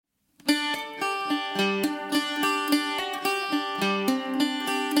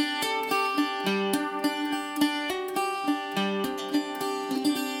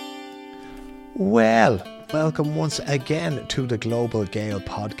welcome once again to the Global Gael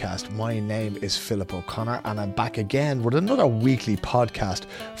podcast. My name is Philip O'Connor and I'm back again with another weekly podcast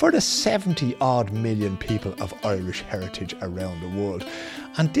for the 70 odd million people of Irish heritage around the world.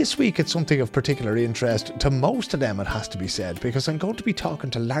 And this week it's something of particular interest to most of them, it has to be said, because I'm going to be talking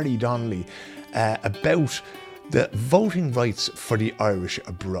to Larry Donnelly about the voting rights for the Irish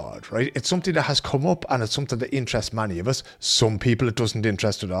abroad, right? It's something that has come up and it's something that interests many of us. Some people it doesn't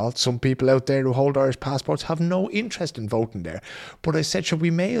interest at all. Some people out there who hold Irish passports have no interest in voting there. But I said, we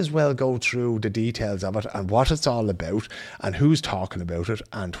may as well go through the details of it and what it's all about and who's talking about it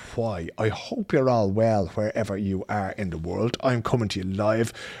and why. I hope you're all well wherever you are in the world. I'm coming to you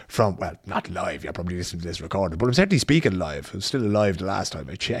live from, well, not live, you're probably listening to this recorded, but I'm certainly speaking live. I was still alive the last time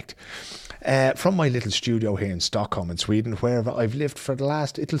I checked. From my little studio here in Stockholm in Sweden, where I've lived for the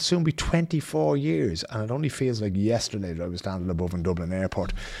last, it'll soon be 24 years, and it only feels like yesterday that I was standing above in Dublin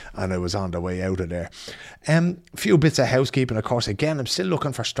Airport and I was on the way out of there. A few bits of housekeeping, of course. Again, I'm still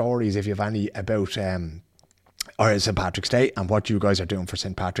looking for stories if you have any about or St. Patrick's Day and what you guys are doing for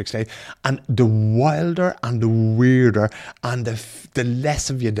St. Patrick's Day. And the wilder and the weirder and the less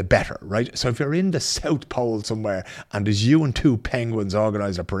of you, the better, right? So if you're in the South Pole somewhere and there's you and two penguins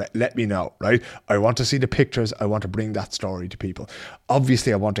organised a parade, let me know, right? I want to see the pictures. I want to bring that story to people.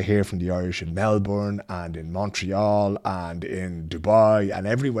 Obviously, I want to hear from the Irish in Melbourne and in Montreal and in Dubai and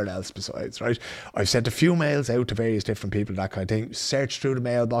everywhere else besides, right? I've sent a few mails out to various different people, that kind of thing. Search through the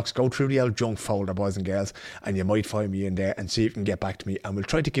mailbox, go through the old junk folder, boys and girls, and you might find me in there and see if you can get back to me, and we'll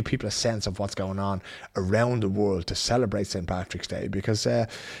try to give people a sense of what's going on around the world to celebrate St. Patrick's Day, because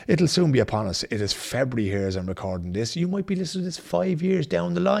it'll soon be upon us. It is February here as I'm recording this. You might be listening to this 5 years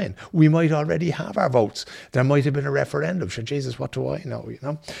down the line. We might already have our votes. There might have been a referendum. Sure, Jesus, what do I know, you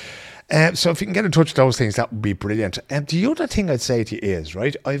know? So if you can get in touch with those things, that would be brilliant. The other thing I'd say to you is,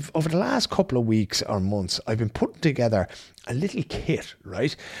 right, over the last couple of weeks or months, I've been putting together a little kit,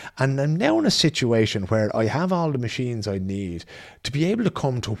 right? And I'm now in a situation where I have all the machines I need to be able to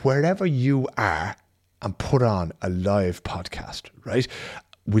come to wherever you are and put on a live podcast, right?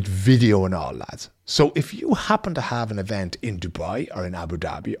 With video and all, lads. So if you happen to have an event in Dubai or in Abu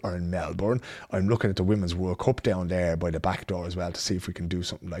Dhabi or in Melbourne, I'm looking at the Women's World Cup down there by the back door as well to see if we can do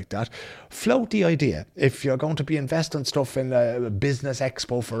something like that. Float the idea. If you're going to be investing stuff in a business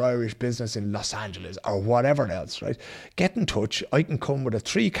expo for Irish business in Los Angeles or whatever else, right? Get in touch. I can come with a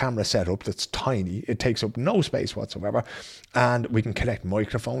 3-camera setup that's tiny. It takes up no space whatsoever. And we can connect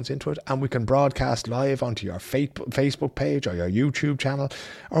microphones into it and we can broadcast live onto your Facebook page or your YouTube channel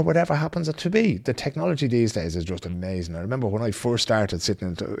or whatever happens it to be. The technology these days is just amazing. I remember when I first started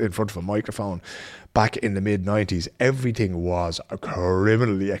sitting in front of a microphone back in the mid-90s, everything was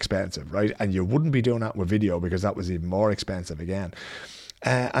criminally expensive, right? And you wouldn't be doing that with video because that was even more expensive again.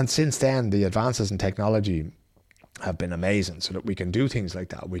 And since then, the advances in technology have been amazing, so that we can do things like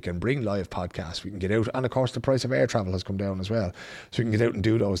that. We can bring live podcasts, we can get out, and of course the price of air travel has come down as well, so we can get out and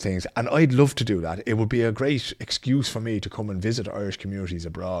do those things, and I'd love to do that. It would be a great excuse for me to come and visit Irish communities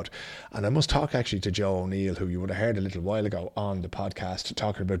abroad. And I must talk actually to Joe O'Neill, who you would have heard a little while ago on the podcast,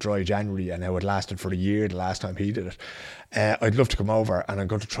 talking about Dry January and how it lasted for a year the last time he did it. I'd love to come over, and I'm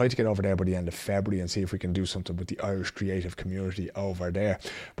going to try to get over there by the end of February and see if we can do something with the Irish creative community over there.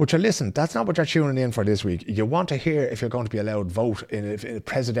 But listen, that's not what you're tuning in for this week. You want to hear if you're going to be allowed vote in a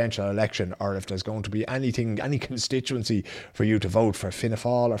presidential election, or if there's going to be anything, any constituency for you to vote for Fianna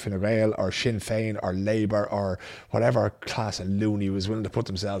Fáil or Fine Gael or Sinn Féin or Labour or whatever class of loony was willing to put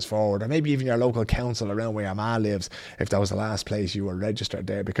themselves forward, or maybe even your local council around where your ma lives, if that was the last place you were registered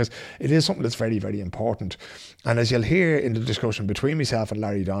there, because it is something that's very, very important. And as you'll hear in the discussion between myself and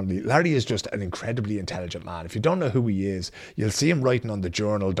Larry Donnelly, Larry is just an incredibly intelligent man. If you don't know who he is, you'll see him writing on the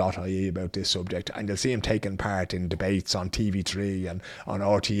journal.ie about this subject, and you'll see him taking part in debates on TV3 and on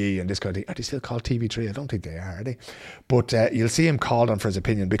RTE and this kind of thing. Are they still called TV3? I don't think they are they? But you'll see him called on for his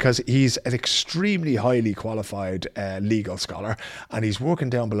opinion, because he's an extremely highly qualified legal scholar, and he's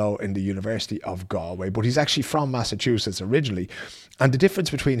working down below in the University of Galway, but he's actually from Massachusetts originally. And the difference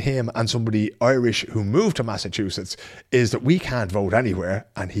between him and somebody Irish who moved to Massachusetts is that we can't vote anywhere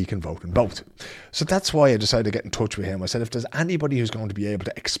and he can vote in both. So that's why I decided to get in touch with him. I said, if there's anybody who's going to be able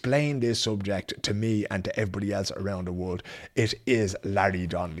to explain this subject to me and to everybody else else around the world, it is Larry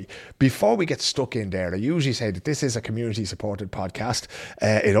Donnelly. Before we get stuck in there, I usually say that this is a community-supported podcast.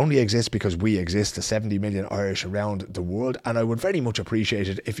 It only exists because we exist, the 70 million Irish around the world, and I would very much appreciate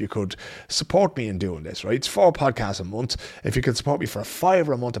it if you could support me in doing this, right? It's 4 podcasts a month. If you could support me for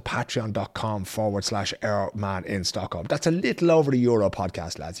 $5 a month at patreon.com/Our Man in Stockholm. That's a little over €1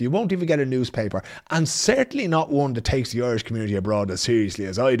 podcast, lads. You won't even get a newspaper, and certainly not one that takes the Irish community abroad as seriously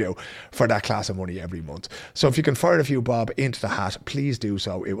as I do for that class of money every month. So if you can fire a few bob into the hat, please do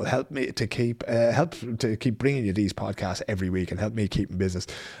so. It will help me to keep bringing you these podcasts every week and help me keep in business,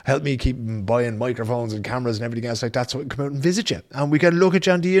 help me keep buying microphones and cameras and everything else like that, so we can come out and visit you and we can look at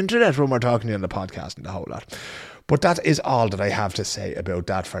you on the internet when we're talking to you on the podcast and the whole lot. But that is all that I have to say about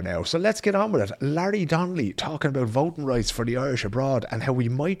that for now. So let's get on with it. Larry Donnelly talking about voting rights for the Irish abroad and how we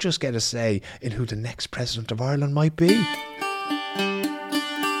might just get a say in who the next president of Ireland might be.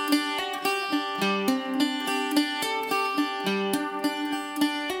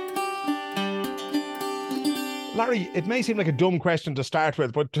 Larry, it may seem like a dumb question to start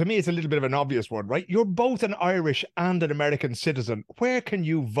with, but to me it's a little bit of an obvious one, right? You're both an Irish and an American citizen. Where can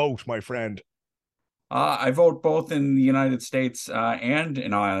you vote, my friend? I vote both in the United States and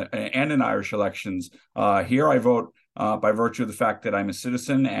in Irish elections. Here I vote by virtue of the fact that I'm a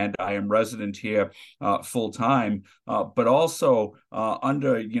citizen and I am resident here full time, but also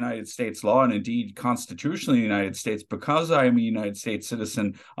under United States law and indeed constitutionally in the United States, because I am a United States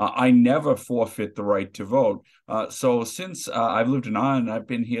citizen, I never forfeit the right to vote. So since I've lived in Ireland, I've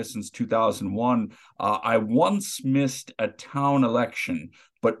been here since 2001, I once missed a town election.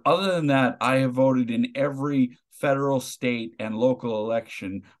 But other than that, I have voted in every federal, state, and local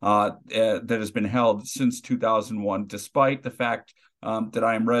election that has been held since 2001, despite the fact that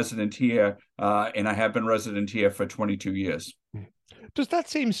I am resident here, and I have been resident here for 22 years. Does that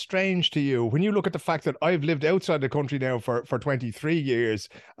seem strange to you when you look at the fact that I've lived outside the country now for 23 years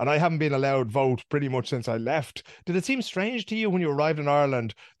and I haven't been allowed vote pretty much since I left? Did it seem strange to you when you arrived in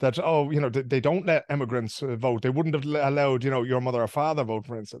Ireland that, they don't let immigrants vote? They wouldn't have allowed, your mother or father vote,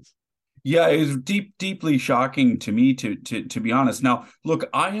 for instance? Yeah, it was deeply shocking to me, to be honest. Now, look,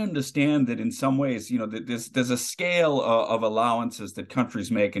 I understand that in some ways, there's a scale of allowances that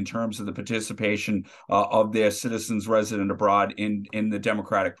countries make in terms of the participation of their citizens resident abroad in the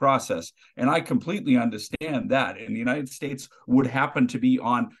democratic process. And I completely understand that. And the United States would happen to be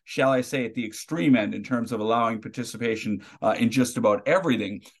on, shall I say, at the extreme end in terms of allowing participation in just about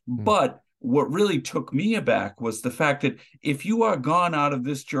everything. But what really took me aback was the fact that if you are gone out of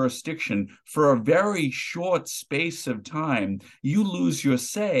this jurisdiction for a very short space of time, you lose your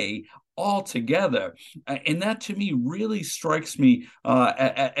say altogether. And that to me really strikes me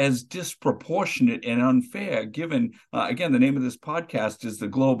as disproportionate and unfair, given, again, the name of this podcast is The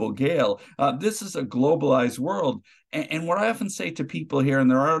Global Gael. This is a globalized world. And what I often say to people here, and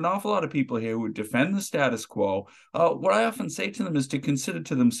there are an awful lot of people here who defend the status quo, what I often say to them is to consider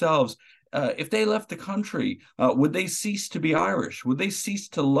to themselves, if they left the country, would they cease to be Irish? Would they cease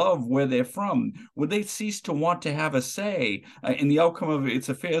to love where they're from? Would they cease to want to have a say in the outcome of its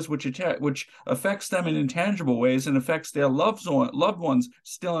affairs, which affects them in intangible ways and affects their loved ones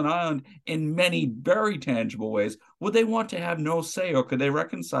still in Ireland in many very tangible ways? Would they want to have no say, or could they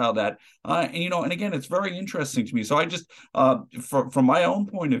reconcile that? And again, it's very interesting to me. So I just, from my own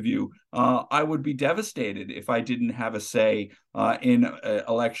point of view, I would be devastated if I didn't have a say in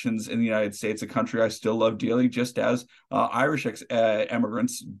elections in the United States, a country I still love dearly, just as Irish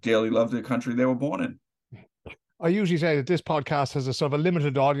immigrants dearly love the country they were born in. I usually say that this podcast has a sort of a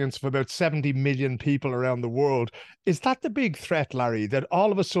limited audience of about 70 million people around the world. Is that the big threat, Larry, that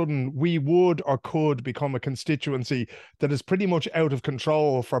all of a sudden we would or could become a constituency that is pretty much out of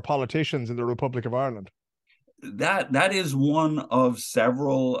control for politicians in the Republic of Ireland? That is one of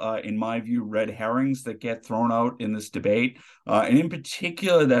several, in my view, red herrings that get thrown out in this debate. And in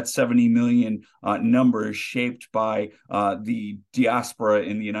particular, that 70 million number is shaped by the diaspora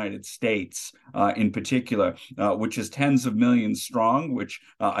in the United States, in particular, which is tens of millions strong, which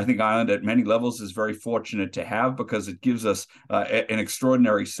I think Ireland at many levels is very fortunate to have, because it gives us an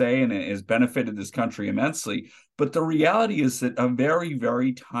extraordinary say and it has benefited this country immensely. But the reality is that a very,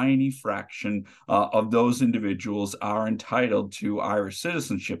 very tiny fraction of those individuals are entitled to Irish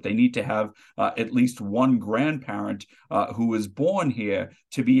citizenship. They need to have at least one grandparent who was born here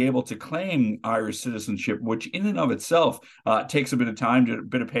to be able to claim Irish citizenship, which in and of itself takes a bit of time, a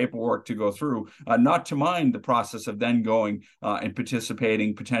bit of paperwork to go through, not to mind the process of then going and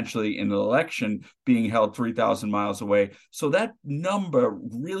participating potentially in an election being held 3,000 miles away. So that number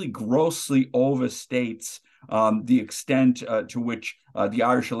really grossly overstates the extent to which the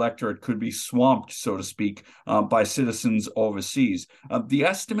Irish electorate could be swamped, so to speak, by citizens overseas. The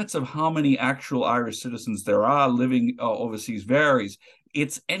estimates of how many actual Irish citizens there are living overseas varies.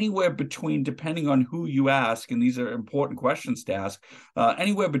 It's anywhere between, depending on who you ask, and these are important questions to ask,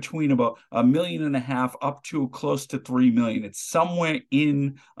 anywhere between about 1.5 million up to close to 3 million. It's somewhere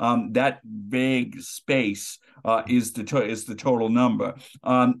in that vague space is the total number.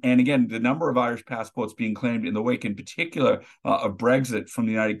 And again, the number of Irish passports being claimed in the wake, in particular, of Brexit from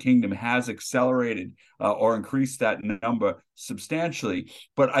the United Kingdom has accelerated or increased that number substantially.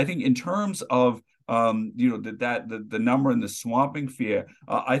 But I think in terms of the number and the swamping fear.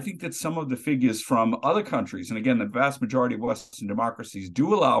 I think that some of the figures from other countries, and again, the vast majority of Western democracies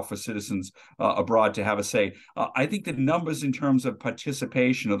do allow for citizens abroad to have a say. I think the numbers in terms of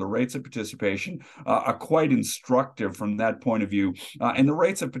participation or the rates of participation are quite instructive from that point of view. And the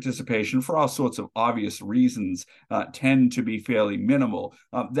rates of participation, for all sorts of obvious reasons, tend to be fairly minimal.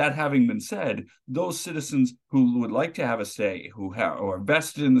 That having been said, those citizens who would like to have a say, who are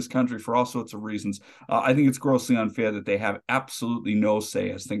vested in this country for all sorts of reasons, I think it's grossly unfair that they have absolutely no say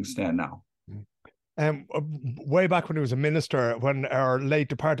as things stand now. Way back when he was a minister, when our late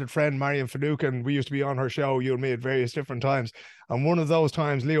departed friend Marion Finucane, we used to be on her show, you and me, at various different times, and one of those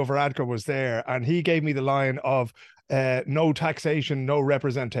times Leo Varadkar was there, and he gave me the line of no taxation, no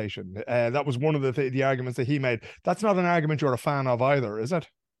representation. That was one of the arguments that he made. That's not an argument you're a fan of either, is it?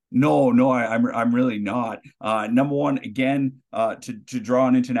 No, I'm really not. Number one, again, to draw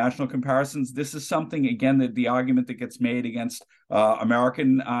on international comparisons, this is something, again, that the argument that gets made against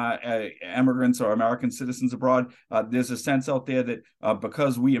American immigrants or American citizens abroad. There's a sense out there that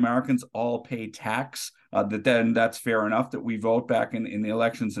because we Americans all pay tax, that then that's fair enough that we vote back in the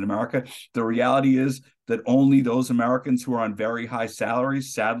elections in America. The reality is that only those Americans who are on very high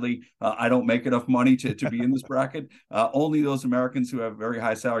salaries, sadly, I don't make enough money to be in this bracket, only those Americans who have very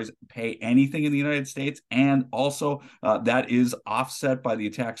high salaries pay anything in the United States. And also that is offset by the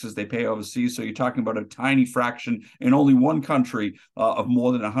taxes they pay overseas. So you're talking about a tiny fraction in only one country of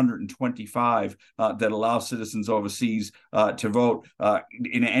more than 125 that allow citizens overseas to vote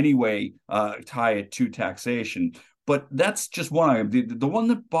in any way tie it to taxation. But that's just one item. The one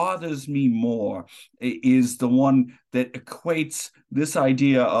that bothers me more is the one that equates this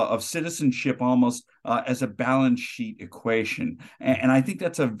idea of citizenship almost as a balance sheet equation. And I think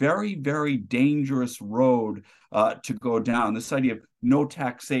that's a very, very dangerous road to go down, this idea of no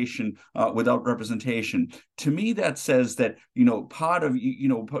taxation without representation. To me, that says that, part of,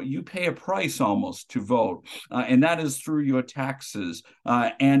 you pay a price almost to vote, and that is through your taxes.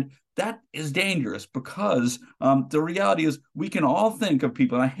 And that is dangerous because the reality is we can all think of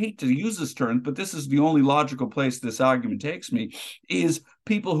people, and I hate to use this term, but this is the only logical place this argument takes me, is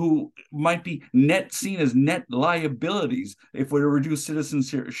people who might be seen as net liabilities if we're to reduce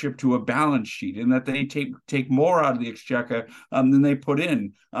citizenship to a balance sheet, and that they take more out of the exchequer than they put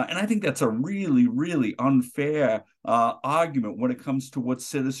in. And I think that's a really, really unfair argument when it comes to what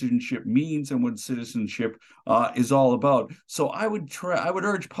citizenship means and what citizenship is all about. So I would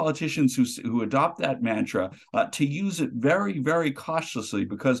urge politicians who adopt that mantra to use it very, very cautiously,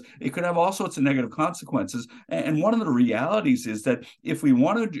 because it could have all sorts of negative consequences. And one of the realities is that if we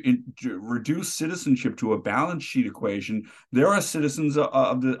want to reduce citizenship to a balance sheet equation, there are citizens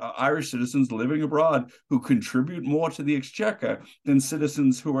of the Irish citizens living abroad who contribute more to the exchequer than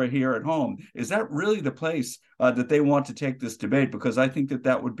citizens who are here at home. Is that really the place that they want to take this debate? Because I think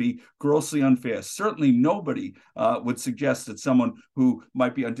that would be grossly unfair. Certainly nobody would suggest that someone who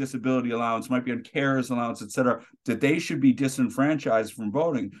might be on disability allowance, might be on carers allowance, et cetera, that they should be disenfranchised from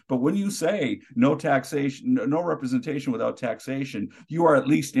voting. But when you say no taxation, no representation without taxation, you are at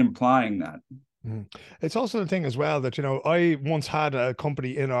least implying that. It's also the thing as well that, I once had a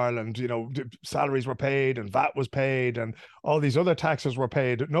company in Ireland, salaries were paid and VAT was paid and all these other taxes were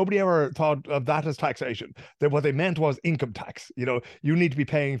paid. Nobody ever thought of that as taxation. That what they meant was income tax. You need to be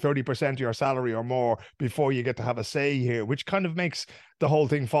paying 30% of your salary or more before you get to have a say here, which kind of makes the whole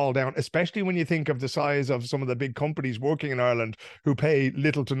thing fall down, especially when you think of the size of some of the big companies working in Ireland who pay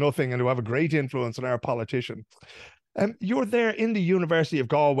little to nothing and who have a great influence on our politicians. You're there in the University of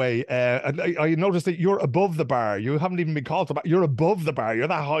Galway, and I noticed that you're above the bar. You haven't even been called to bar. You're above the bar. You're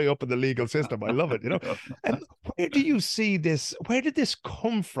that high up in the legal system. I love it, And where do you see this? Where did this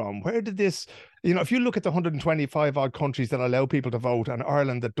come from? Where did this, if you look at the 125 odd countries that allow people to vote and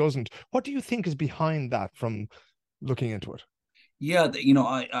Ireland that doesn't, what do you think is behind that from looking into it? Yeah,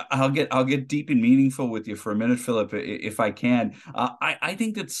 I'll get deep and meaningful with you for a minute, Philip, if I can. I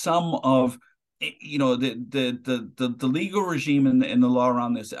think that some of the legal regime and the law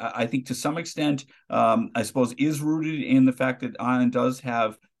around this, I think to some extent, I suppose, is rooted in the fact that Ireland does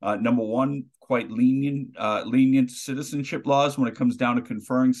have, number one, quite lenient citizenship laws when it comes down to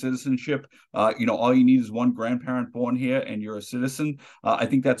conferring citizenship. All you need is one grandparent born here and you're a citizen. I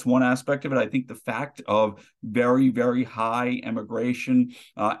think that's one aspect of it. I think the fact of very, very high immigration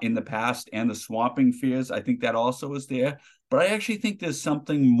in the past and the swamping fears, I think that also is there. But I actually think there's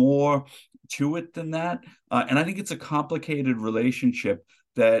something more to it than that. And I think it's a complicated relationship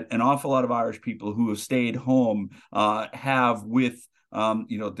that an awful lot of Irish people who have stayed home have with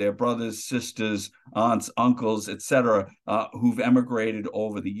their brothers, sisters, aunts, uncles, etc., who've emigrated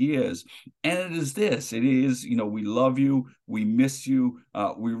over the years. And it is this: it is, we love you, we miss you,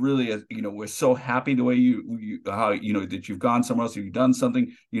 we really, we're so happy the way that you've gone somewhere else, you've done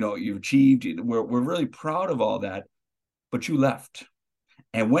something, you've achieved. We're really proud of all that, but you left,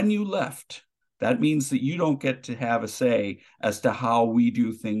 and when you left, that means that you don't get to have a say as to how we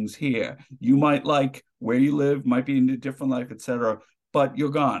do things here. You might like where you live, might be in a different life, etc., but you're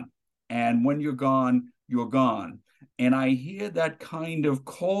gone. And when you're gone, you're gone. And I hear that kind of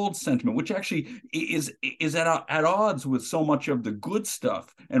cold sentiment, which actually is at odds with so much of the good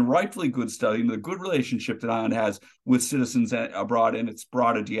stuff, and rightfully good stuff, the good relationship that Ireland has with citizens abroad and its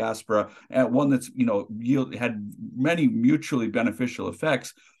broader diaspora, one that's had many mutually beneficial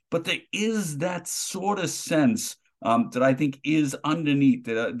effects. But there is that sort of sense that I think is underneath,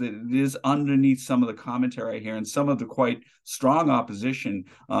 that is underneath some of the commentary here and some of the quite strong opposition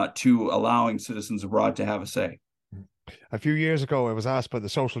to allowing citizens abroad to have a say. A few years ago, I was asked by the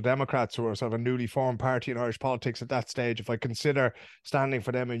Social Democrats, who are sort of a newly formed party in Irish politics at that stage, if I consider standing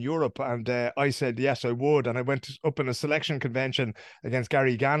for them in Europe. And I said, yes, I would. And I went up in a selection convention against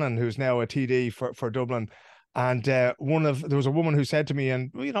Gary Gannon, who's now a TD for Dublin. And there was a woman who said to me,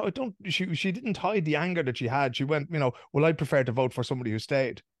 and she didn't hide the anger that she had. She went, well, I'd prefer to vote for somebody who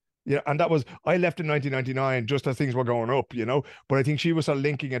stayed. Yeah, and I left in 1999 just as things were going up, but I think she was sort of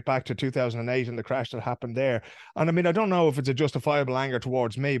linking it back to 2008 and the crash that happened there. And I mean, I don't know if it's a justifiable anger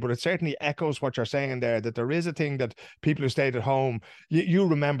towards me, but it certainly echoes what you're saying there, that there is a thing that people who stayed at home, you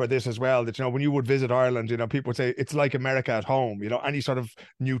remember this as well, that, when you would visit Ireland, people would say it's like America at home, any sort of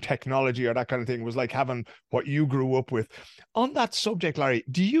new technology or that kind of thing was like having what you grew up with. On that subject, Larry,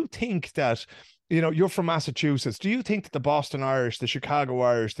 do you think that, you're from Massachusetts. Do you think that the Boston Irish, the Chicago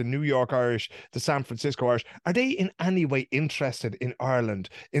Irish, the New York Irish, the San Francisco Irish, are they in any way interested in Ireland,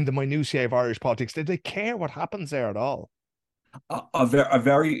 in the minutiae of Irish politics? Do they care what happens there at all?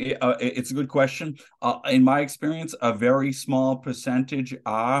 It's a good question. In my experience, a very small percentage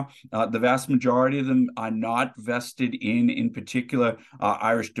are. The vast majority of them are not vested in particular,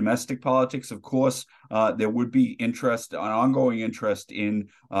 Irish domestic politics. Of course, there would be an ongoing interest in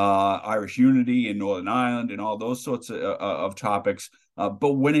Irish unity in Northern Ireland and all those sorts of topics.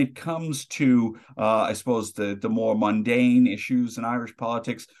 But when it comes to, I suppose, the more mundane issues in Irish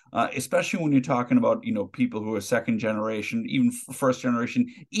politics, especially when you're talking about, people who are second generation, even first generation,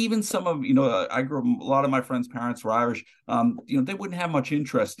 even some of, I grew up, a lot of my friends' parents were Irish, they wouldn't have much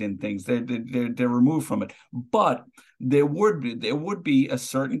interest in things. They're removed from it. But there would be a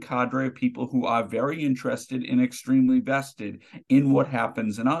certain cadre of people who are very interested and extremely vested in what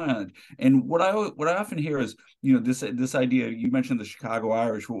happens in Ireland. And what I often hear is, this idea, you mentioned the Chicago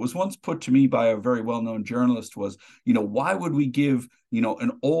Irish. What was once put to me by a very well-known journalist was, why would we give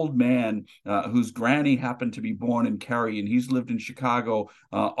an old man whose granny happened to be born in Kerry and he's lived in Chicago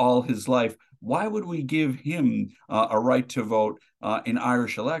all his life, why would we give him a right to vote in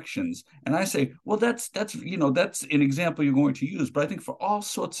Irish elections? And I say, well, that's an example you're going to use, but I think for all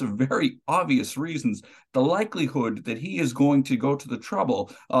sorts of very obvious reasons, the likelihood that he is going to go to the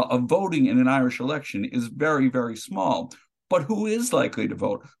trouble of voting in an Irish election is very, very small. But who is likely to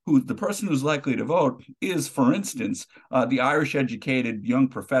vote? The person who's likely to vote is, for instance, the Irish educated young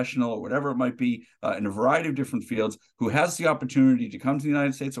professional or whatever it might be in a variety of different fields who has the opportunity to come to the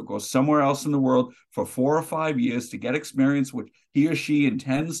United States or go somewhere else in the world for 4 or 5 years to get experience, which he or she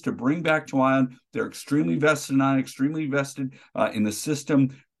intends to bring back to Ireland. They're extremely vested in the system.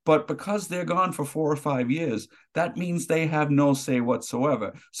 But because they're gone for 4 or 5 years, that means they have no say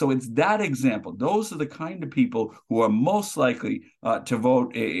whatsoever. So it's that example. Those are the kind of people who are most likely to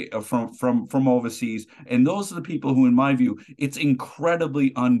vote from overseas. And those are the people who, in my view, it's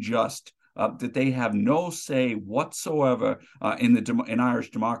incredibly unjust that they have no say whatsoever in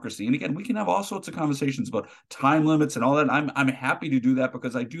Irish democracy. And again, we can have all sorts of conversations about time limits and all that. I'm happy to do that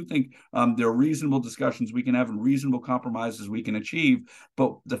because I do think there are reasonable discussions we can have and reasonable compromises we can achieve.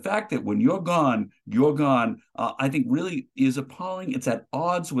 But the fact that when you're gone, I think really is appalling. It's at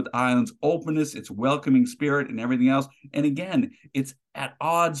odds with Ireland's openness, its welcoming spirit, and everything else. And again, it's at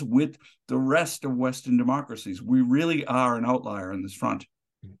odds with the rest of Western democracies. We really are an outlier in this front.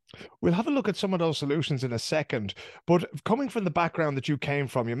 We'll have a look at some of those solutions in a second. But coming from the background that you came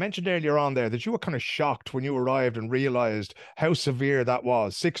from, you mentioned earlier on there that you were kind of shocked when you arrived and realized how severe that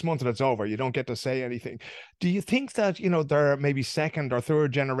was. 6 months and it's over. You don't get to say anything. Do you think that, there are maybe second or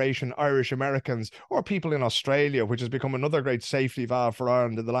third generation Irish Americans or people in Australia, which has become another great safety valve for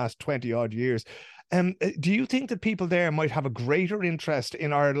Ireland in the last 20 odd years? Do you think that people there might have a greater interest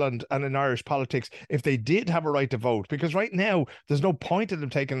in Ireland and in Irish politics if they did have a right to vote? Because right now, there's no point in them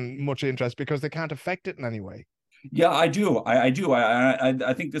taking much interest because they can't affect it in any way. Yeah, I do. I do.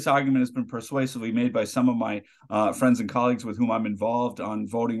 I think this argument has been persuasively made by some of my friends and colleagues with whom I'm involved on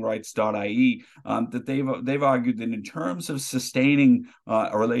VotingRights.ie. That they've argued that in terms of sustaining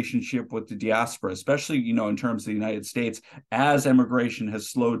a relationship with the diaspora, especially in terms of the United States, as emigration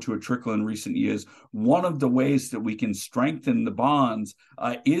has slowed to a trickle in recent years, one of the ways that we can strengthen the bonds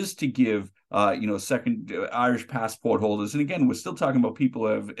is to give second Irish passport holders. And again, we're still talking about people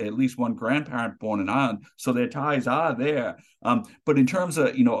who have at least one grandparent born in Ireland, so their ties are there. But in terms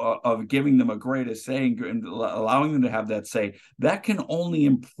of giving them a greater say and allowing them to have that say, that can only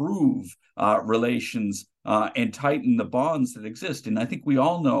improve relations and tighten the bonds that exist. And I think we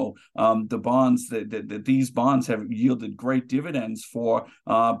all know the bonds that these bonds have yielded great dividends for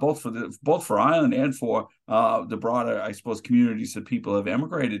both for Ireland and for the broader, I suppose, communities that people have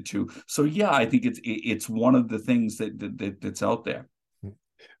emigrated to. So yeah, I think it's one of the things that's out there.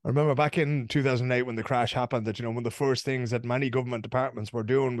 I remember back in 2008 when the crash happened that, one of the first things that many government departments were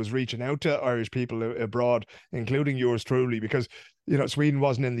doing was reaching out to Irish people abroad, including yours truly, because, Sweden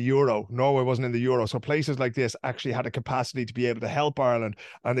wasn't in the euro, Norway wasn't in the euro. So places like this actually had a capacity to be able to help Ireland.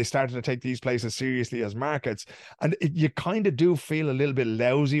 And they started to take these places seriously as markets. And you kind of do feel a little bit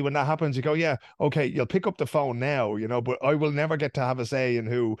lousy when that happens. You go, yeah, okay, you'll pick up the phone now, but I will never get to have a say in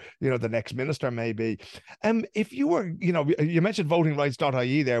who, the next minister may be. If you were, you mentioned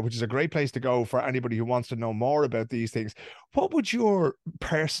VotingRights.ie there, which is a great place to go for anybody who wants to know more about these things. What would your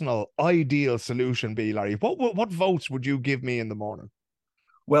personal ideal solution be, Larry? What votes would you give me in the morning?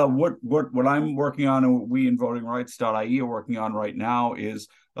 Well, what I'm working on, and we in VotingRights.ie are working on right now, is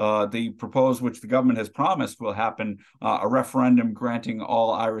the proposed, which the government has promised will happen, a referendum granting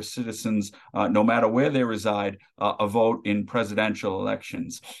all Irish citizens, no matter where they reside, a vote in presidential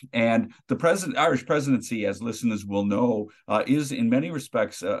elections. And the Irish presidency, as listeners will know, is in many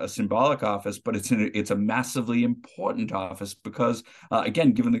respects a symbolic office, but it's a massively important office because,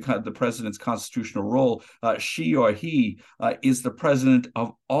 again, given the president's constitutional role, she or he is the president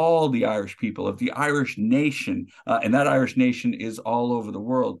of all the Irish people, of the Irish nation, and that Irish nation is all over the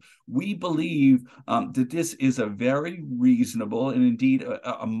world. We believe that this is a very reasonable and indeed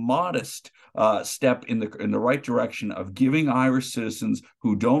a modest step in the right direction of giving Irish citizens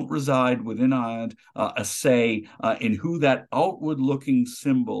who don't reside within Ireland a say in who that outward-looking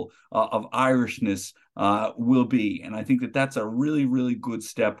symbol of Irishness will be. And I think that that's a really, really good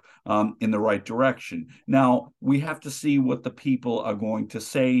step in the right direction. Now, we have to see what the people are going to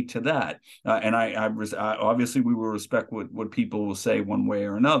say to that. And obviously, we will respect what people will say one way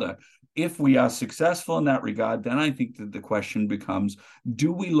or another. If we are successful in that regard, then I think that the question becomes,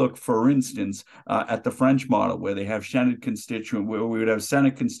 do we look, for instance, at the French model where they have where we would have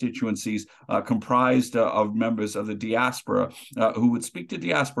Senate constituencies comprised of members of the diaspora who would speak to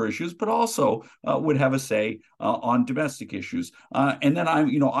diaspora issues, but also would have a say on domestic issues. And then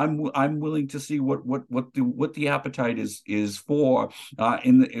I'm willing to see what the appetite is for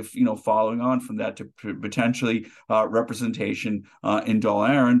following on from that to potentially representation in Dáil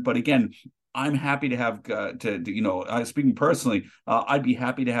Éireann. But again, I'm happy to have speaking personally, I'd be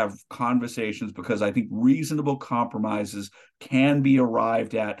happy to have conversations because I think reasonable compromises can be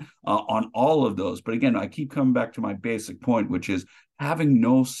arrived at on all of those. But again, I keep coming back to my basic point, which is having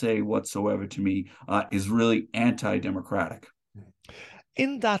no say whatsoever to me is really anti-democratic.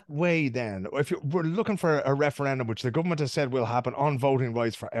 In that way, then, if we're looking for a referendum, which the government has said will happen on voting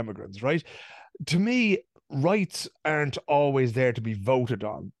rights for immigrants, right? To me, rights aren't always there to be voted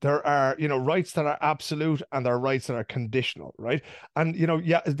on. There are, rights that are absolute and there are rights that are conditional, right? And,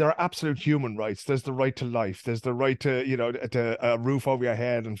 there are absolute human rights. There's the right to life. There's the right to, to a roof over your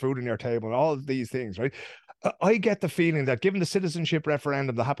head and food on your table and all of these things, right? I get the feeling that given the citizenship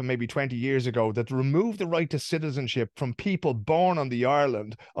referendum that happened maybe 20 years ago, that removed the right to citizenship from people born on the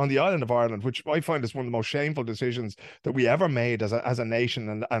island of Ireland, which I find is one of the most shameful decisions that we ever made as a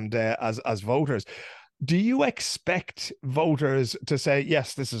nation and as voters. Do you expect voters to say,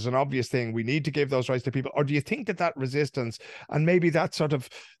 yes, this is an obvious thing, we need to give those rights to people? Or do you think that that resistance and maybe that sort of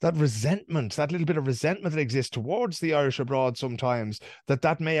that resentment, that little bit of resentment that exists towards the Irish abroad sometimes,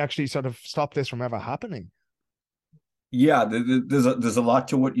 that may actually sort of stop this from ever happening? Yeah, there's a lot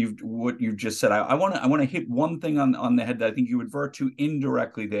to what you've just said. I want to hit one thing on the head that I think you advert to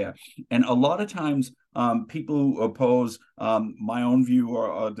indirectly there, and a lot of times people who oppose my own view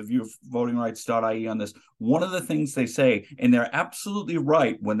or the view of VotingRights.ie on this, one of the things they say, and they're absolutely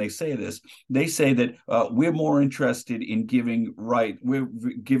right when they say this, they say that we're more interested in we're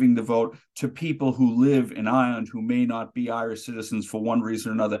giving the vote to people who live in Ireland who may not be Irish citizens for one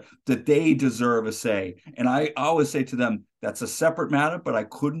reason or another, that they deserve a say. And I always say to them, that's a separate matter, but I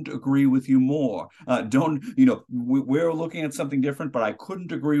couldn't agree with you more. We're looking at something different, but I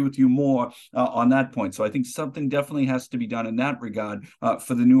couldn't agree with you more on that point. So I think something definitely has to be done in that regard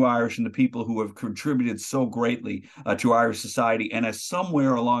for the new Irish and the people who have contributed so greatly to Irish society and as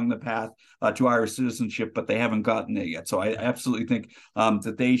somewhere along the path to Irish citizenship, but they haven't gotten there yet. So I absolutely think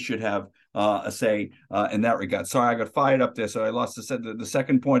that they should have a say in that regard. Sorry, I got fired up there, so I lost the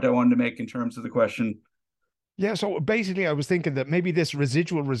second point I wanted to make in terms of the question. Yeah, so basically I was thinking that maybe this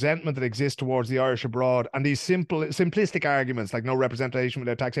residual resentment that exists towards the Irish abroad and these simplistic arguments like no representation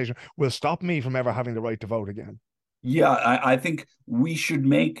without taxation will stop me from ever having the right to vote again. Yeah, I think we should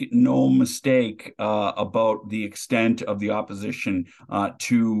make no mistake about the extent of the opposition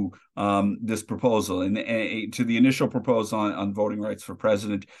to this proposal and to the initial proposal on voting rights for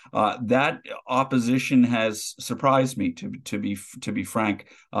president. That opposition has surprised me, to be frank.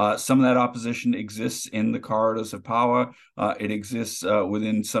 Some of that opposition exists in the corridors of power. It exists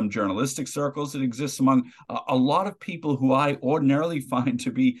within some journalistic circles. It exists among a lot of people who I ordinarily find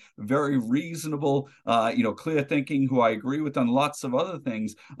to be very reasonable, clear thinking, who I agree with on lots of other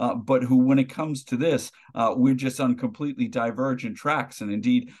things, but who, when it comes to this, we're just on completely divergent tracks. And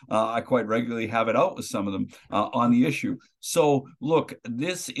indeed, I quite regularly have it out with some of them on the issue. So, look,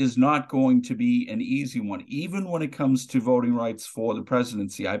 this is not going to be an easy one. Even when it comes to voting rights for the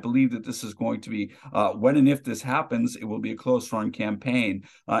presidency, I believe that this is going to be, when and if this happens, it will be a close-run campaign.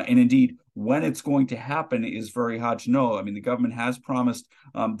 And indeed, when it's going to happen is very hard to know. I mean, the government has promised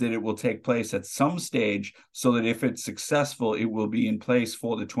that it will take place at some stage so that if it's successful, it will be in place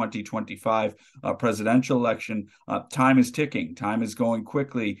for the 2025 presidential election. Time is ticking. Time is going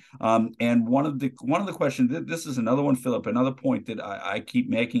quickly. And one of the questions, this is another one, Philip, another point that I keep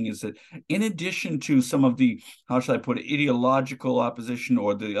making is that in addition to some of the, how should I put it, ideological opposition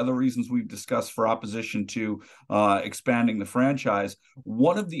or the other reasons we've discussed for opposition to expanding the franchise,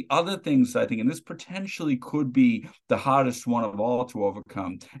 one of the other things I think, and this potentially could be the hardest one of all to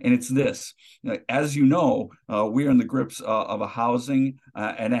overcome, and it's this. As you know, we're in the grips of a housing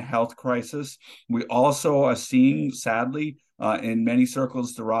and a health crisis. We also are seeing, sadly, in many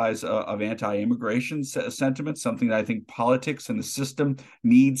circles, the rise of anti-immigration sentiment, something that I think politics and the system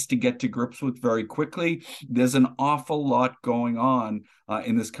needs to get to grips with very quickly. There's an awful lot going on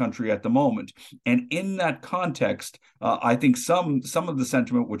in this country at the moment. And in that context, I think some of the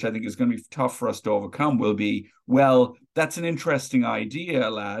sentiment, which I think is going to be tough for us to overcome, will be, well, that's an interesting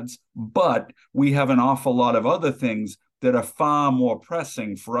idea, lads, but we have an awful lot of other things that are far more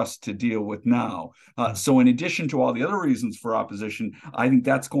pressing for us to deal with now. So in addition to all the other reasons for opposition, I think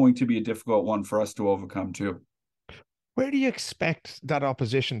that's going to be a difficult one for us to overcome too. Where do you expect that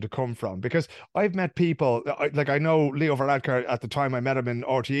opposition to come from? Because I've met people, like I know Leo Varadkar at the time I met him in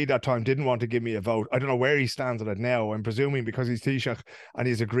RTE that time didn't want to give me a vote. I don't know where he stands on it now. I'm presuming because he's Taoiseach and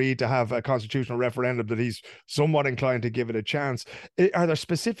he's agreed to have a constitutional referendum that he's somewhat inclined to give it a chance. Are there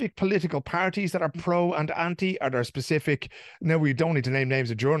specific political parties that are pro and anti? Are there specific, no, we don't need to name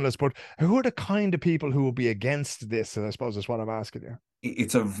names of journalists, but who are the kind of people who will be against this? And I suppose that's what I'm asking you.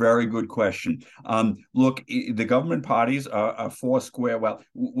 It's a very good question. Look, the government parties are four square. Well,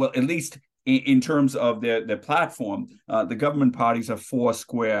 at least in terms of their platform, the government parties are four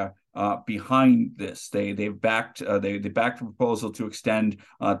square behind this. They've backed a proposal to extend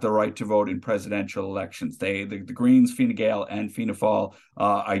the right to vote in presidential elections. The Greens, Fine Gael, and Fianna Fáil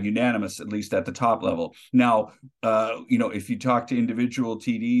are unanimous, at least at the top level. Now, if you talk to individual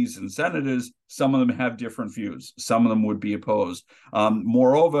TDs and senators, some of them have different views. Some of them would be opposed.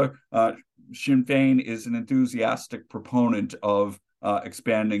 Moreover, Sinn Féin is an enthusiastic proponent of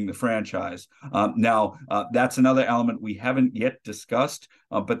expanding the franchise. Now, that's another element we haven't yet discussed,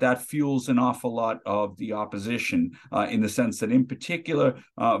 but that fuels an awful lot of the opposition in the sense that, in particular,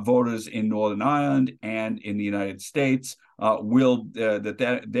 voters in Northern Ireland and in the United States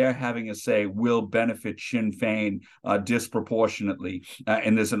that they're having a say will benefit Sinn Féin disproportionately.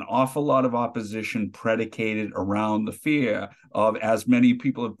 And there's an awful lot of opposition predicated around the fear of, as many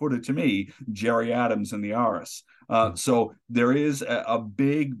people have put it to me, Gerry Adams and the Irish. So there is a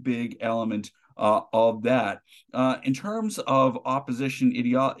big element of that. In terms of opposition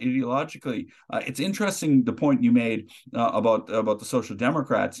ideologically, it's interesting the point you made about the Social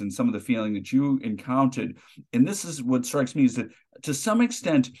Democrats and some of the feeling that you encountered. And this is what strikes me, is that to some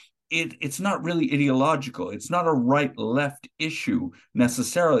extent, it's not really ideological. It's not a right-left issue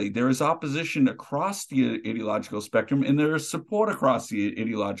necessarily. There is opposition across the ideological spectrum, and there is support across the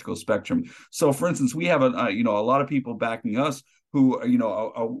ideological spectrum. So, for instance, we have a lot of people backing us who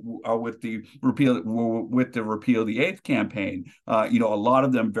are with the repeal the eighth campaign. A lot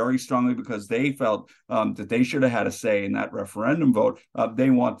of them very strongly, because they felt that they should have had a say in that referendum vote. They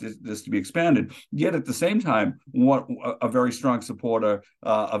want this to be expanded. Yet at the same time, a very strong supporter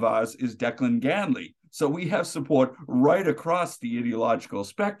of ours is Declan Ganley. So we have support right across the ideological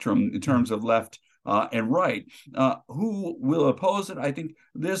spectrum in terms of left and right. Who will oppose it? I think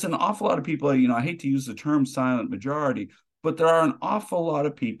there's an awful lot of people. I hate to use the term silent majority, but there are an awful lot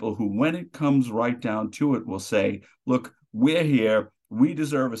of people who, when it comes right down to it, will say, look, we're here. We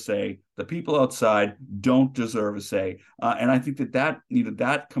deserve a say. The people outside don't deserve a say. And I think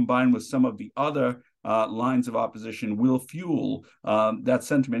that combined with some of the other lines of opposition will fuel that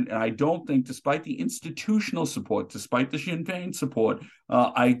sentiment. And I don't think, despite the institutional support, despite the Sinn Féin support,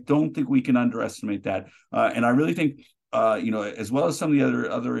 I don't think we can underestimate that. And I really think, as well as some of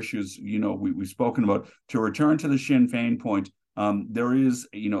the other issues, we've spoken about, to return to the Sinn Féin point, there is,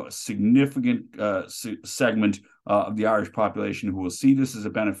 a significant segment of the Irish population who will see this as a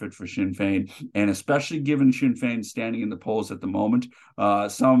benefit for Sinn Féin, and especially given Sinn Féin standing in the polls at the moment,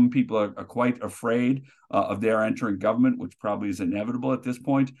 some people are quite afraid of their entering government, which probably is inevitable at this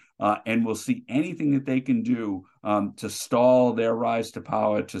point, and will see anything that they can do to stall their rise to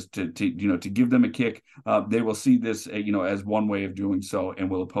power, to give them a kick. They will see this, as one way of doing so, and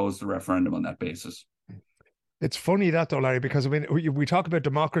will oppose the referendum on that basis. It's funny that though, Larry, because I mean, we talk about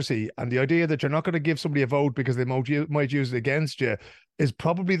democracy, and the idea that you're not going to give somebody a vote because they might use it against you is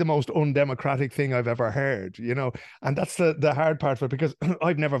probably the most undemocratic thing I've ever heard, and that's the hard part of it, because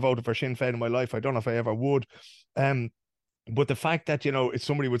I've never voted for Sinn Féin in my life. I don't know if I ever would. But the fact that, if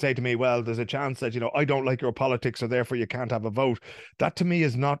somebody would say to me, well, there's a chance that, I don't like your politics, so therefore you can't have a vote. That to me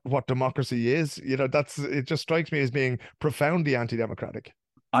is not what democracy is. It just strikes me as being profoundly anti-democratic.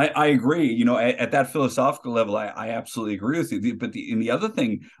 I agree. At that philosophical level, I absolutely agree with you. But the other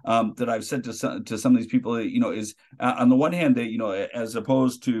thing that I've said to some of these people, is on the one hand, as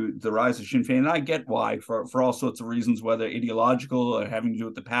opposed to the rise of Sinn Féin, and I get why, for all sorts of reasons, whether ideological or having to do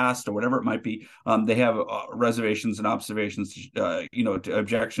with the past or whatever it might be, they have reservations and observations, to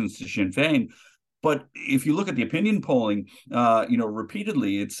objections to Sinn Féin. But if you look at the opinion polling,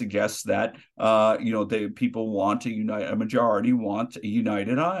 repeatedly it suggests that people want a majority want a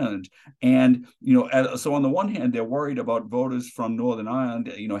united Ireland, and so on the one hand they're worried about voters from Northern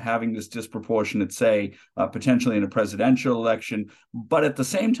Ireland, having this disproportionate say potentially in a presidential election, but at the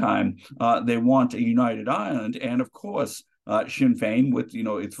same time they want a united Ireland, and of course, Sinn Féin, with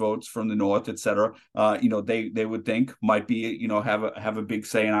its votes from the north, etc., they would think might be have a big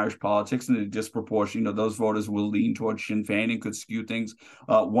say in Irish politics, and a disproportion. Those voters will lean towards Sinn Féin and could skew things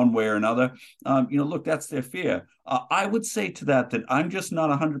one way or another. Look, that's their fear. I would say to that I'm just not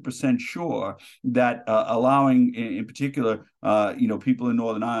 100% sure that allowing, in particular, people in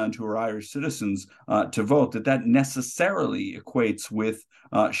Northern Ireland who are Irish citizens to vote, that necessarily equates with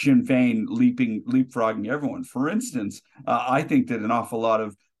Sinn Féin leapfrogging everyone. For instance, I think that an awful lot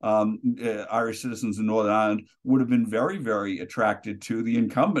of Irish citizens in Northern Ireland would have been very, very attracted to the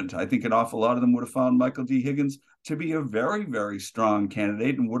incumbent. I think an awful lot of them would have found Michael D. Higgins to be a very, very strong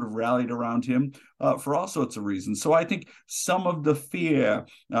candidate and would have rallied around him for all sorts of reasons. So I think some of the fear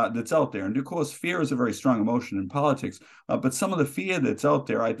that's out there, and of course, fear is a very strong emotion in politics, but some of the fear that's out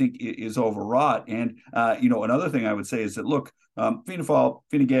there, I think, is overwrought. And, another thing I would say is that, look, Fianna Fáil,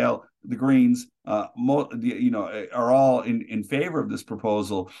 Fine Gael, the Greens, are all in favor of this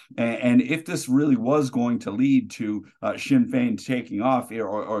proposal. And if this really was going to lead to Sinn Féin taking off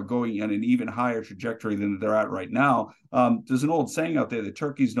or going on an even higher trajectory than they're at right now, there's an old saying out there that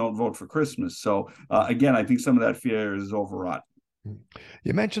turkeys don't vote for Christmas. So again, I think some of that fear is overwrought.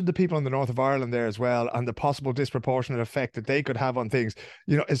 You mentioned the people in the north of Ireland there as well, and the possible disproportionate effect that they could have on things.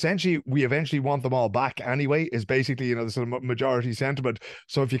 Essentially, we eventually want them all back anyway, is basically, the sort of majority sentiment.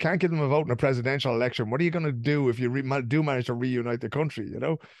 So if you can't give them a vote in a presidential election, what are you going to do if you do manage to reunite the country?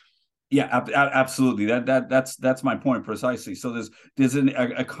 Yeah, absolutely. That's my point precisely. So there's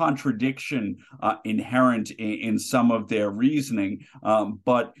a contradiction inherent in some of their reasoning,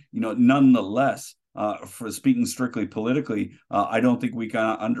 but nonetheless, for speaking strictly politically, I don't think we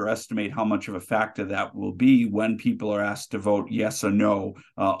can underestimate how much of a factor that will be when people are asked to vote yes or no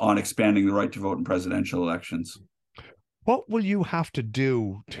on expanding the right to vote in presidential elections. What will you have to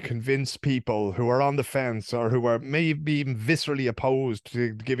do to convince people who are on the fence or who are maybe even viscerally opposed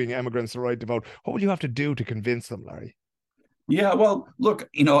to giving immigrants the right to vote? What will you have to do to convince them, Larry? Yeah, well, look,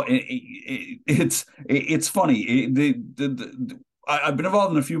 it's funny. I've been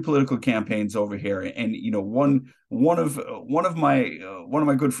involved in a few political campaigns over here, and one of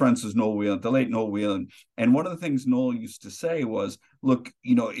my good friends is Noel Whelan, the late Noel Whelan, and one of the things Noel used to say was, look,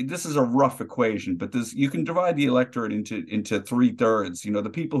 this is a rough equation, but you can divide the electorate into three-thirds. The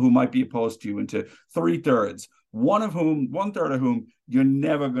people who might be opposed to you into three-thirds. One third of whom you're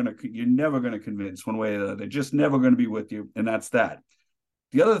never gonna convince one way or the other. They're just never gonna be with you, and that's that.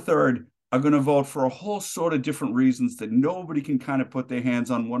 The other third are going to vote for a whole sort of different reasons that nobody can kind of put their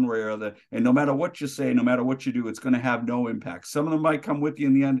hands on one way or other. And no matter what you say, no matter what you do, it's going to have no impact. Some of them might come with you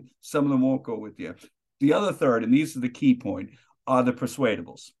in the end. Some of them won't go with you. The other third, and these are the key point, are the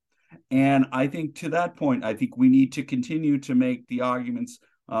persuadables. And I think to that point, I think we need to continue to make the arguments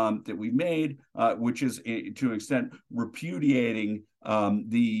that we've made, which is to an extent repudiating some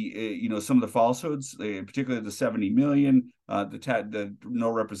of the falsehoods, particularly the 70 million, the no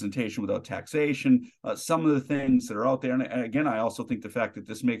representation without taxation, some of the things that are out there. And again, I also think the fact that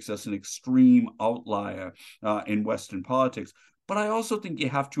this makes us an extreme outlier in Western politics. But I also think you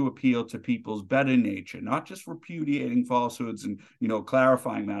have to appeal to people's better nature, not just repudiating falsehoods and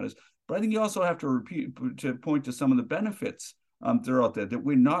clarifying matters. But I think you also have to point to some of the benefits they're out there that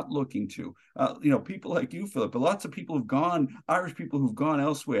we're not looking to. People like you, Philip, but lots of people who've gone, Irish people who've gone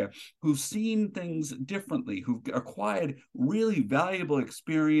elsewhere, who've seen things differently, who've acquired really valuable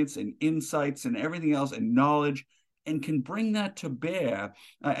experience and insights and everything else and knowledge, and can bring that to bear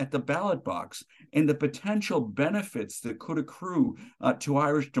at the ballot box and the potential benefits that could accrue to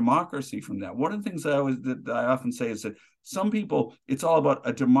Irish democracy from that. One of the things that I often say is that some people, it's all about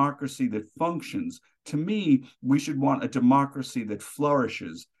a democracy that functions. To me, we should want a democracy that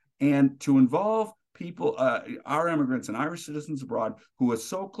flourishes, and to involve people, our immigrants and Irish citizens abroad who are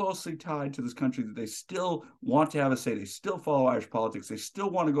so closely tied to this country that they still want to have a say, they still follow Irish politics, they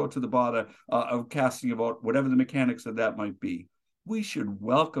still want to go to the bother of casting a vote, whatever the mechanics of that might be. We should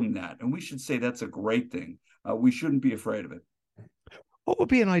welcome that, and we should say that's a great thing. We shouldn't be afraid of it. What would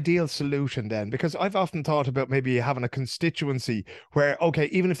be an ideal solution then? Because I've often thought about maybe having a constituency where, okay,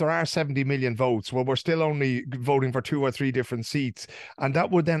 even if there are 70 million votes, well, we're still only voting for 2 or 3 different seats. And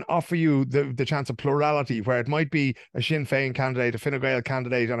that would then offer you the chance of plurality, where it might be a Sinn Féin candidate, a Fine Gael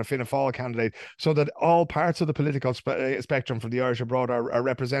candidate, and a Fianna Fáil candidate, so that all parts of the political spectrum from the Irish abroad are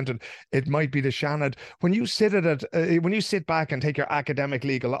represented. It might be the Seanad. When you sit back and take your academic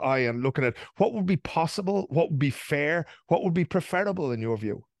legal eye and look at it, what would be possible? What would be fair? What would be preferable in your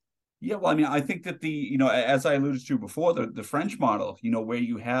view? Yeah, well, I mean, I think that as I alluded to before, the French model, where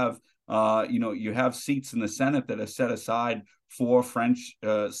you have seats in the Senate that are set aside for French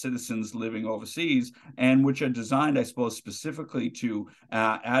citizens living overseas, and which are designed, I suppose, specifically to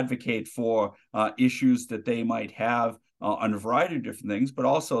advocate for issues that they might have on a variety of different things, but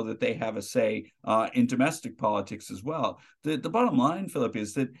also that they have a say in domestic politics as well. The bottom line, Philip,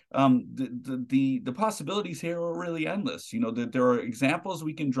 is that the possibilities here are really endless. That there are examples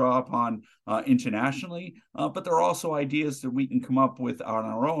we can draw upon internationally, but there are also ideas that we can come up with on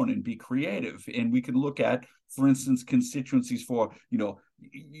our own and be creative. And we can look at, for instance, constituencies for, we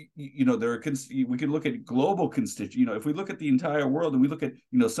can look at global constituencies. If we look at the entire world and we look at,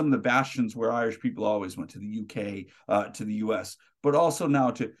 some of the bastions where Irish people always went, to the UK, to the US, but also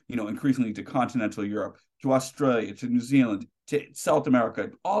now to, increasingly to continental Europe, to Australia, to New Zealand, to South America,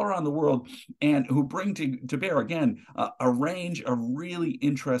 all around the world, and who bring to bear, again, a range of really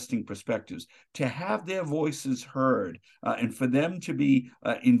interesting perspectives, to have their voices heard, and for them to be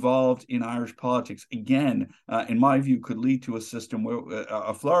involved in Irish politics, again, in my view, could lead to a system where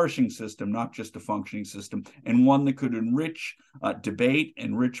a flourishing system, not just a functioning system, and one that could enrich debate,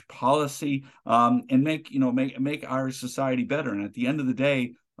 enrich policy, and make Irish society better. And at the end of the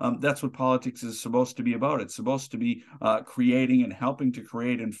day, That's what politics is supposed to be about. It's supposed to be creating and helping to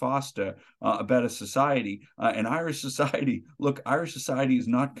create and foster a better society. And Irish society, look, Irish society is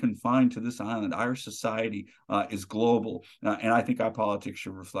not confined to this island. Irish society is global. And I think our politics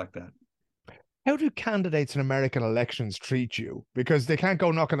should reflect that. How do candidates in American elections treat you? Because they can't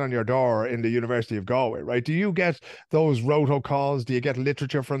go knocking on your door in the University of Galway, right? Do you get those robocalls? Do you get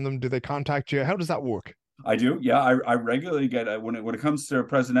literature from them? Do they contact you? How does that work? I do. Yeah, I regularly get when it comes to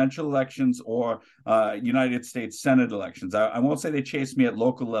presidential elections or United States Senate elections. I won't say they chase me at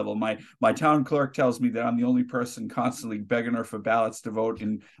local level. My town clerk tells me that I'm the only person constantly begging her for ballots to vote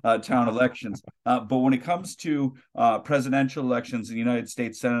in town elections. But when it comes to presidential elections and United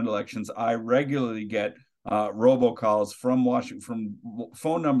States Senate elections, I regularly get robocalls from Washington, from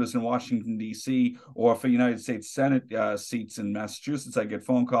phone numbers in Washington D.C., or for United States Senate seats in Massachusetts, I get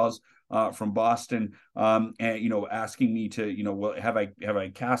phone calls from Boston, and asking me to, well, have I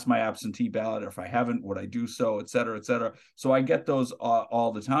cast my absentee ballot, or if I haven't, would I do so, et cetera, et cetera. So I get those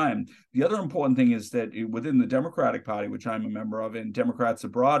all the time. The other important thing is that within the Democratic Party, which I'm a member of, and Democrats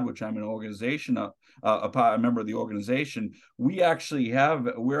Abroad, which I'm an organization of, a member of the organization, we're actually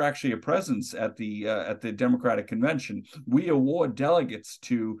a presence at the Democratic Convention. We award delegates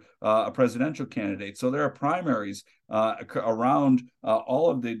to a presidential candidate. So there are primaries around all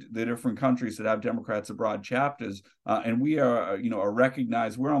of the different countries that have Democrats Abroad chapters, and we are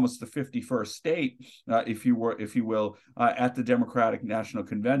recognized. We're almost the 51st state, if you will, at the Democratic National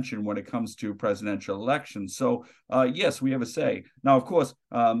Convention when it comes to presidential elections. So yes, we have a say. Now, of course,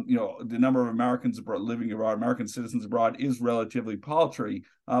 the number of Americans living abroad, American citizens abroad, is relatively paltry.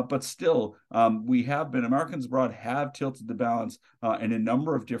 But still, Americans abroad have tilted the balance in a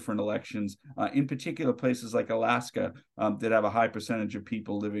number of different elections, in particular places like Alaska that have a high percentage of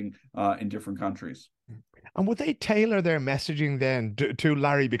people living in different countries. And would they tailor their messaging then to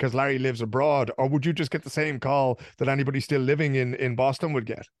Larry because Larry lives abroad, or would you just get the same call that anybody still living in Boston would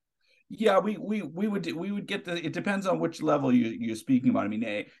get? Yeah, we would get it depends on which level you're speaking about. I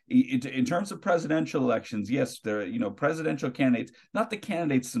mean, in terms of presidential elections, yes, there are, presidential candidates, not the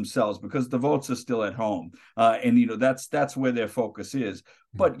candidates themselves, because the votes are still at home, and that's where their focus is.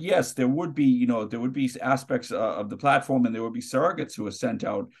 But yes, there would be aspects of the platform, and there would be surrogates who are sent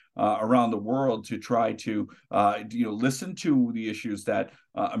out around the world to try to listen to the issues that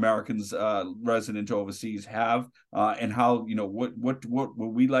Americans resident overseas have, and how what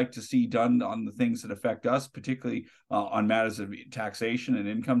would we like to see done on the things that affect us, particularly on matters of taxation and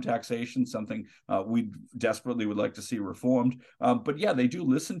income taxation, something we desperately would like to see reformed. But yeah, they do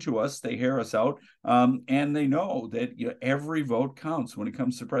listen to us, they hear us out, and they know that every vote counts when it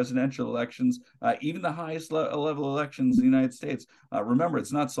comes to presidential elections, even the highest level elections in the United States. Remember,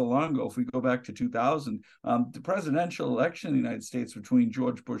 it's not so long ago. If we go back to 2000, the presidential election in the United States between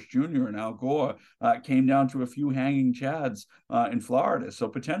George Bush Jr. and Al Gore came down to a few hanging chads in Florida. So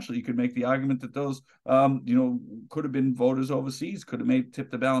potentially you could make the argument that those, could have been voters overseas, could have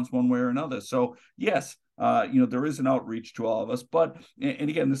tipped the balance one way or another. So yes, there is an outreach to all of us. But, and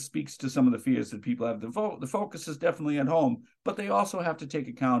again, this speaks to some of the fears that people have. The focus is definitely at home, but they also have to take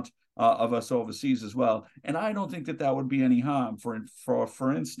account of us overseas as well. And I don't think that would be any harm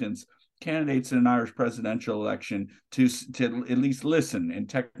for instance, candidates in an Irish presidential election to at least listen, and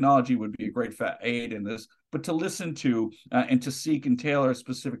technology would be a great aid in this, but to listen to and to seek and tailor a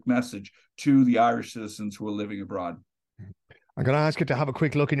specific message to the Irish citizens who are living abroad. I'm going to ask you to have a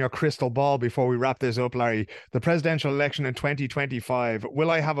quick look in your crystal ball before we wrap this up, Larry. The presidential election in 2025,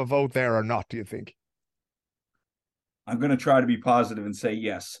 will I have a vote there or not, do you think? I'm going to try to be positive and say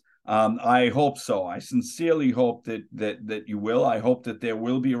yes. I hope so. I sincerely hope that you will. I hope that there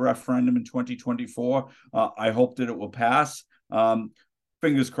will be a referendum in 2024. I hope that it will pass.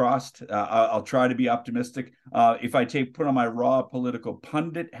 Fingers crossed. I'll try to be optimistic. If I put on my raw political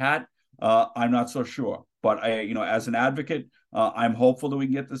pundit hat, I'm not so sure. But as an advocate, I'm hopeful that we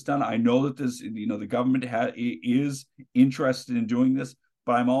can get this done. I know that the government is interested in doing this,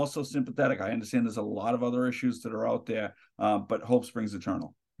 but I'm also sympathetic. I understand there's a lot of other issues that are out there, but hope springs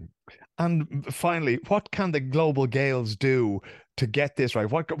eternal. And finally, what can the global Gaels do to get this right?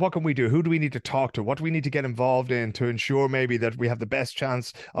 What can we do? Who do we need to talk to? What do we need to get involved in to ensure maybe that we have the best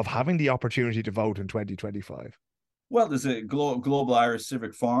chance of having the opportunity to vote in 2025? Well, there's a global Irish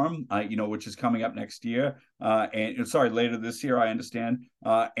Civic Forum, which is coming up next year, later this year, I understand.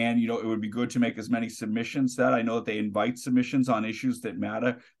 And it would be good to make as many submissions. That I know that they invite submissions on issues that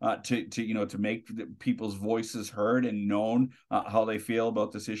matter to make people's voices heard and known, how they feel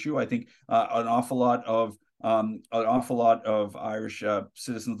about this issue. I think an awful lot of an awful lot of Irish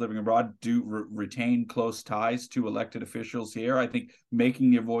citizens living abroad do retain close ties to elected officials here. I think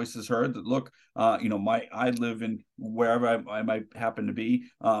making their voices heard. That look, I live in wherever I might happen to be.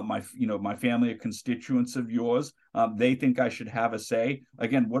 My family are constituents of yours. They think I should have a say.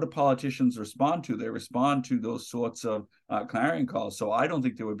 Again, what do politicians respond to? They respond to those sorts of clarion calls. So I don't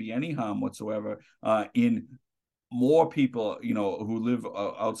think there would be any harm whatsoever in more people, who live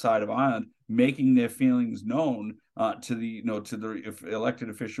outside of Ireland, making their feelings known to the elected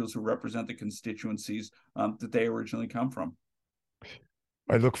officials who represent the constituencies that they originally come from.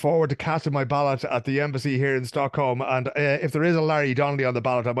 I look forward to casting my ballot at the embassy here in Stockholm. And if there is a Larry Donnelly on the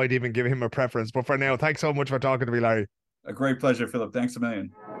ballot, I might even give him a preference. But for now, thanks so much for talking to me, Larry. A great pleasure, Philip. Thanks a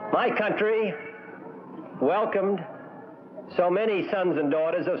million. My country welcomed so many sons and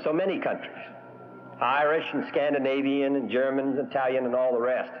daughters of so many countries, Irish and Scandinavian and Germans, Italian, and all the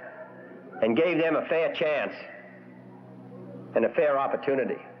rest, and gave them a fair chance and a fair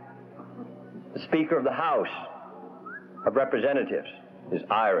opportunity. The Speaker of the House of Representatives is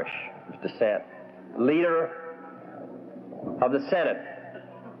Irish of descent. The leader of the Senate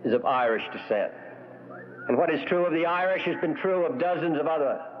is of Irish descent. And what is true of the Irish has been true of dozens of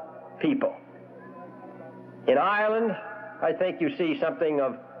other people. In Ireland, I think you see something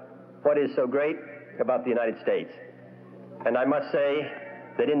of what is so great about the United States. And I must say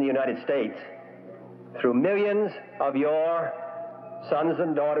that in the United States, through millions of your sons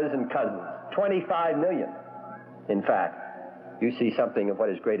and daughters and cousins, 25 million, in fact, you see something of what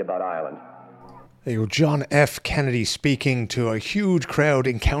is great about Ireland. There you go, John F. Kennedy speaking to a huge crowd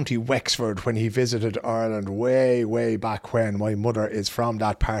in County Wexford when he visited Ireland way, way back when. My mother is from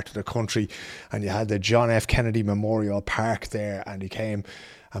that part of the country, and you had the John F. Kennedy Memorial Park there, and he came.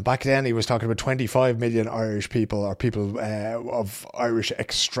 And back then he was talking about 25 million Irish people, or people of Irish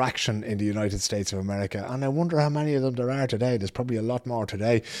extraction in the United States of America. And I wonder how many of them there are today. There's probably a lot more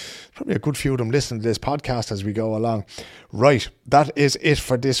today. Probably a good few of them listening to this podcast as we go along. Right, that is it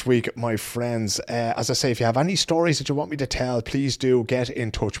for this week, my friends. As I say, if you have any stories that you want me to tell, please do get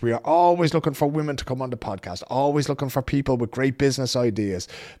in touch. We are always looking for women to come on the podcast, always looking for people with great business ideas,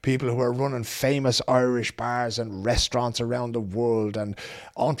 people who are running famous Irish bars and restaurants around the world, and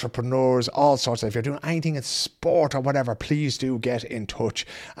entrepreneurs, all sorts of. If you're doing anything in sport or whatever, please do get in touch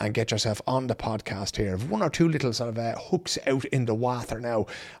and get yourself on the podcast here. One or two little sort of hooks out in the water now,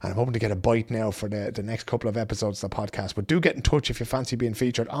 and I'm hoping to get a bite now for the next couple of episodes of the podcast. But do get in touch if you fancy being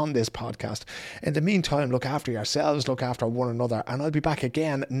featured on this podcast. In the meantime, look after yourselves, look after one another, and I'll be back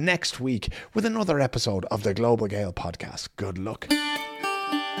again next week with another episode of the Global Gael podcast. Good luck.